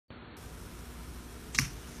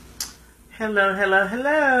Hello, hello,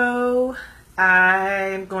 hello.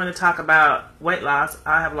 I'm going to talk about weight loss.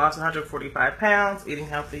 I have lost 145 pounds, eating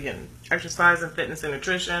healthy and exercise and fitness and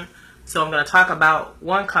nutrition. So I'm going to talk about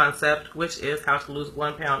one concept, which is how to lose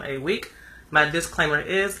 1 pound a week. My disclaimer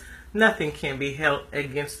is nothing can be held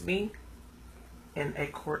against me in a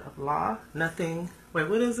court of law. Nothing, wait,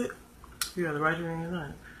 what is it? You are the right in your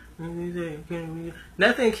line.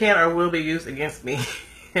 Nothing can or will be used against me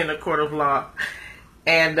in a court of law.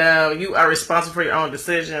 And you are responsible for your own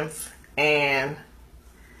decisions and,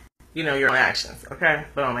 you know, your own actions, okay?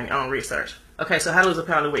 Boom, and your own research. Okay, so how to lose a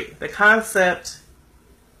pound a week. The concept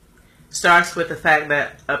starts with the fact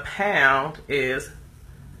that a pound is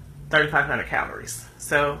 3,500 calories.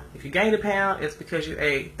 So if you gained a pound, it's because you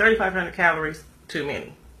ate 3,500 calories too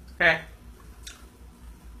many, okay?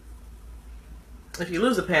 If you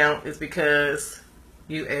lose a pound, it's because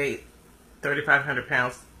you ate 3,500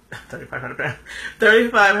 calories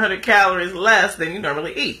less than you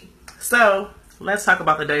normally eat. So let's talk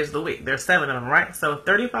about the days of the week. There's 7 of them, right? So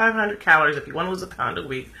 3,500 calories, if you want to lose a pound a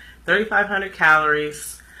week, 3,500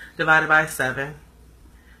 calories divided by 7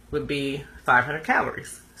 would be 500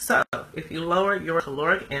 calories. So if you lower your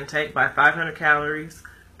caloric intake by 500 calories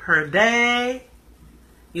per day,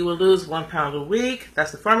 you will lose 1 pound a week.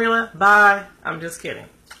 That's the formula. Bye. I'm just kidding.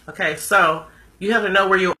 Okay, so you have to know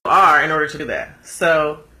where you are in order to do that.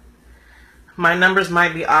 So my numbers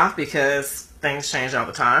might be off because things change all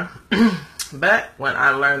the time. But when I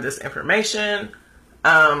learned this information,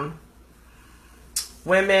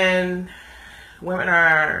 women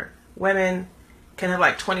can have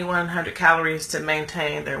like 2,100 calories to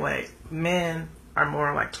maintain their weight. Men are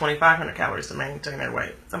more like 2,500 calories to maintain their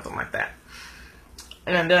weight, something like that.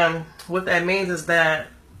 And what that means is that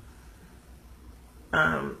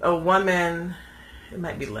a woman, it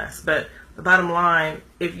might be less, but the bottom line,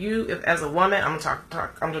 if as a woman, I'm just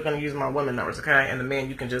going to use my woman numbers, okay? And the men,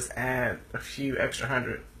 you can just add a few extra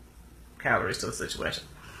 100 calories to the situation.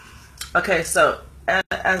 Okay, so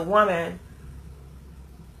as a woman,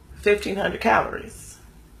 1,500 calories,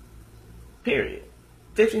 period.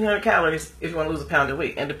 1,500 calories if you want to lose a pound a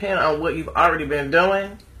week. And depending on what you've already been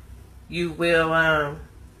doing, you will,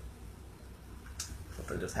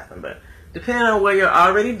 something just happened, but depending on what you're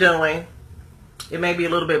already doing, it may be a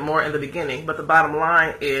little bit more in the beginning, but the bottom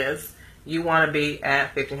line is you want to be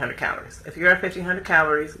at 1,500 calories. If you're at 1,500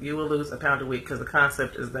 calories, you will lose a pound a week because the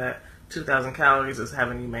concept is that 2,000 calories is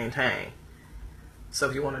having you maintain. So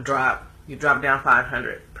if you want to drop, you drop down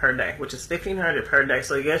 500 per day, which is 1,500 per day.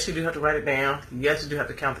 So yes, you do have to write it down. Yes, you do have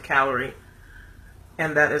to count the calorie.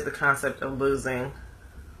 And that is the concept of losing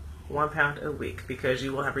 1 pound a week because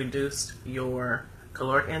you will have reduced your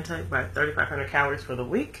caloric intake by 3,500 calories for the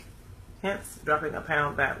week, hence dropping a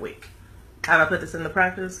pound that week. Have I put this into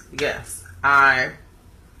practice? Yes. I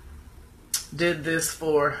did this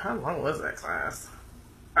for, how long was that class?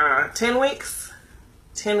 10 weeks.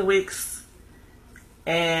 10 weeks.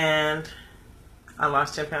 And I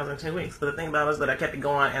lost 10 pounds in 10 weeks. But the thing about it is that I kept it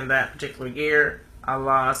going in that particular year. I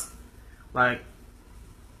lost like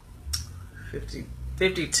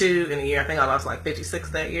 52 in a year. I think I lost like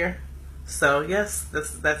 56 that year. So yes,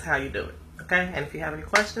 that's how you do it. Okay? And if you have any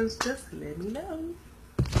questions, just let me know.